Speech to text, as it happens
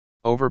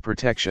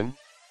Overprotection?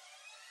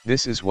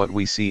 This is what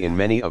we see in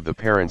many of the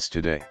parents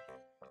today.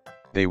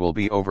 They will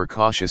be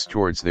overcautious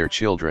towards their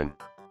children.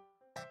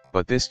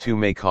 But this too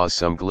may cause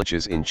some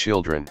glitches in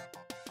children.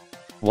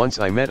 Once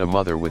I met a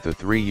mother with a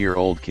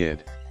 3-year-old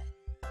kid.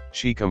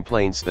 She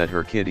complains that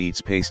her kid eats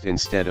paste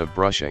instead of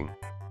brushing.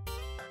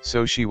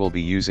 So she will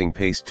be using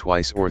paste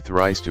twice or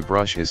thrice to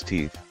brush his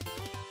teeth.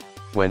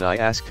 When I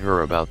asked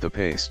her about the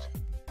paste,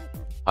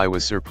 I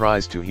was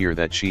surprised to hear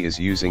that she is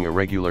using a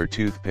regular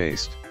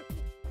toothpaste.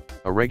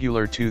 A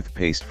regular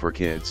toothpaste for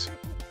kids.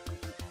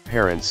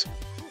 Parents,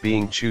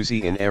 being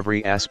choosy in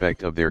every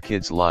aspect of their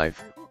kid's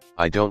life,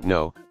 I don't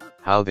know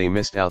how they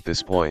missed out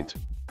this point.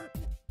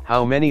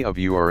 How many of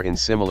you are in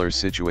similar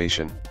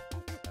situation?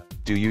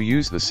 Do you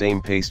use the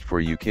same paste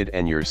for your kid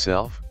and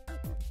yourself?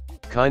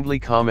 Kindly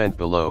comment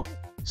below,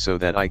 so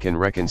that I can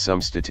reckon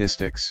some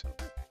statistics.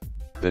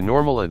 The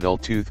normal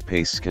adult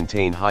toothpastes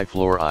contain high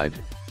fluoride,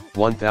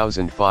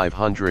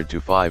 1,500 to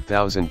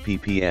 5,000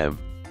 ppm.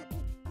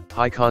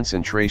 High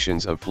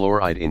concentrations of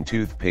fluoride in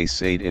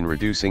toothpastes aid in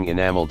reducing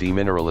enamel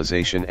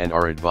demineralization and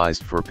are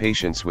advised for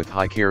patients with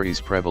high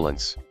caries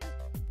prevalence.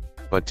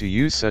 But to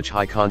use such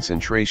high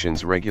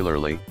concentrations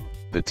regularly,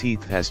 the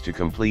teeth has to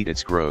complete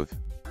its growth.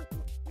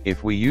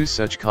 If we use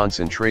such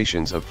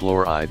concentrations of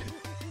fluoride,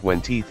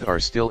 when teeth are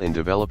still in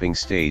developing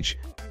stage,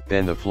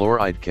 then the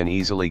fluoride can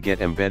easily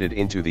get embedded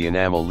into the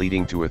enamel,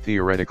 leading to a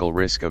theoretical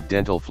risk of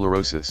dental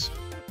fluorosis.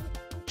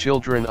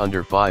 Children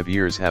under 5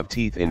 years have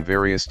teeth in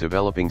various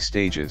developing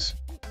stages.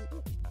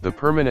 The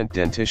permanent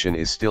dentition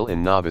is still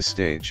in novice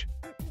stage.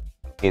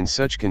 In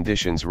such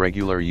conditions,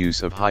 regular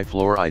use of high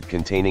fluoride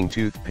containing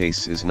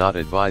toothpastes is not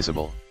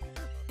advisable.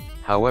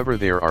 However,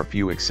 there are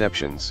few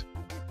exceptions.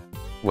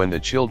 When the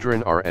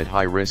children are at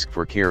high risk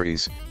for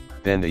caries,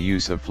 then the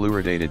use of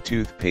fluoridated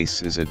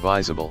toothpastes is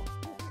advisable.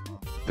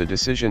 The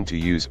decision to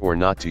use or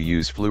not to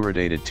use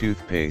fluoridated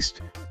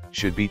toothpaste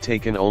should be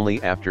taken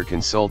only after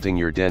consulting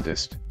your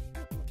dentist.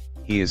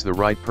 He is the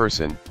right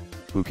person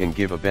who can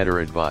give a better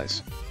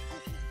advice.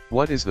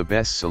 What is the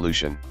best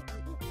solution?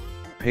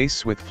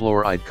 Pastes with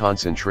fluoride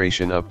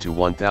concentration up to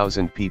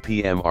 1000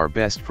 ppm are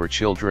best for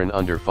children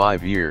under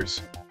 5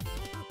 years.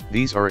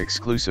 These are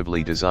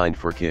exclusively designed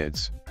for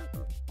kids.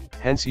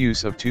 Hence,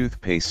 use of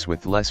toothpastes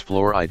with less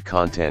fluoride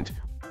content,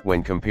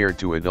 when compared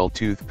to adult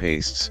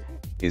toothpastes,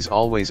 is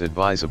always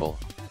advisable.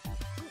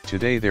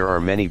 Today there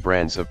are many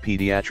brands of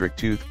pediatric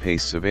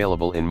toothpastes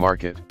available in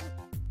market.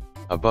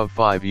 Above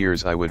 5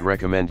 years, I would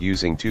recommend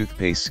using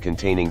toothpastes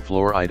containing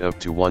fluoride up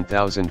to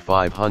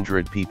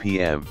 1500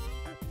 ppm.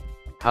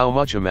 How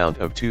much amount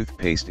of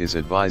toothpaste is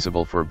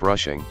advisable for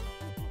brushing?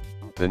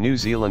 The New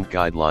Zealand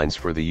guidelines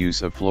for the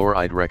use of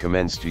fluoride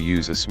recommends to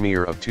use a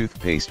smear of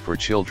toothpaste for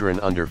children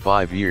under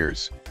 5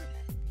 years.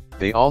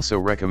 They also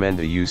recommend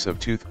the use of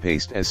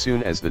toothpaste as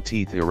soon as the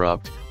teeth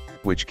erupt,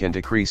 which can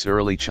decrease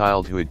early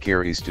childhood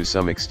caries to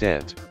some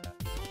extent.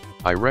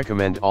 I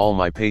recommend all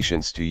my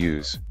patients to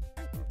use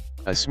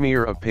a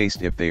smear of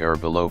paste if they are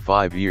below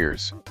 5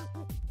 years.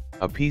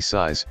 A pea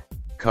size,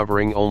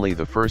 covering only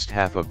the first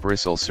half of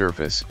bristle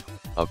surface,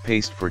 of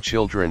paste for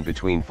children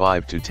between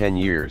 5 to 10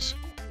 years.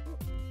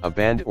 A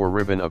band or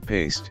ribbon of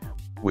paste,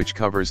 which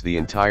covers the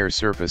entire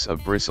surface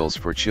of bristles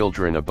for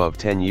children above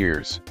 10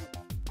 years.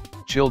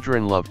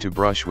 Children love to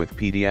brush with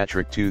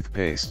pediatric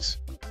toothpastes.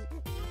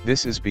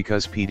 This is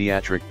because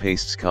pediatric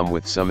pastes come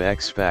with some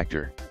X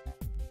factor.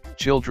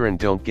 Children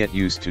don't get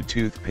used to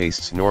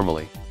toothpastes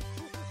normally.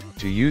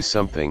 To use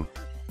something,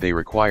 they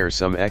require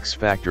some X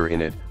factor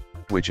in it,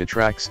 which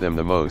attracts them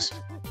the most.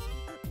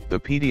 The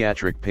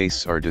pediatric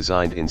pastes are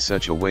designed in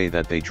such a way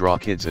that they draw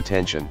kids'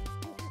 attention.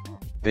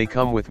 They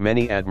come with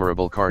many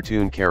admirable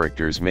cartoon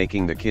characters,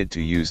 making the kid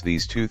to use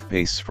these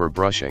toothpastes for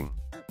brushing.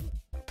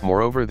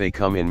 Moreover, they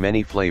come in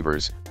many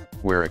flavors,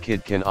 where a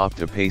kid can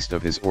opt a paste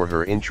of his or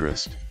her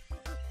interest.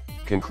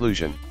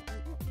 Conclusion.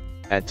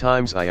 At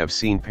times I have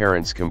seen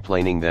parents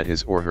complaining that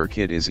his or her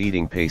kid is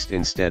eating paste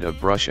instead of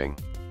brushing.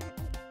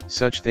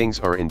 Such things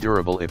are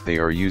endurable if they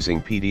are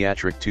using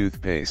pediatric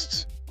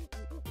toothpastes.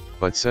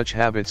 But such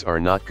habits are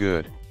not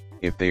good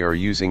if they are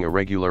using a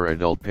regular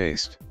adult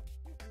paste.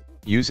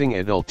 Using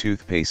adult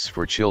toothpastes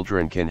for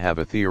children can have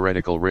a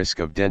theoretical risk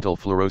of dental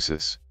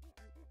fluorosis.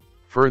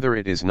 Further,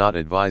 it is not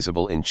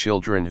advisable in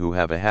children who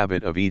have a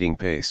habit of eating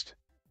paste.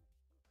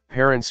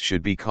 Parents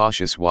should be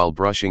cautious while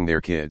brushing their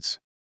kids.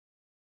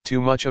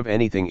 Too much of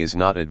anything is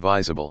not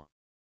advisable.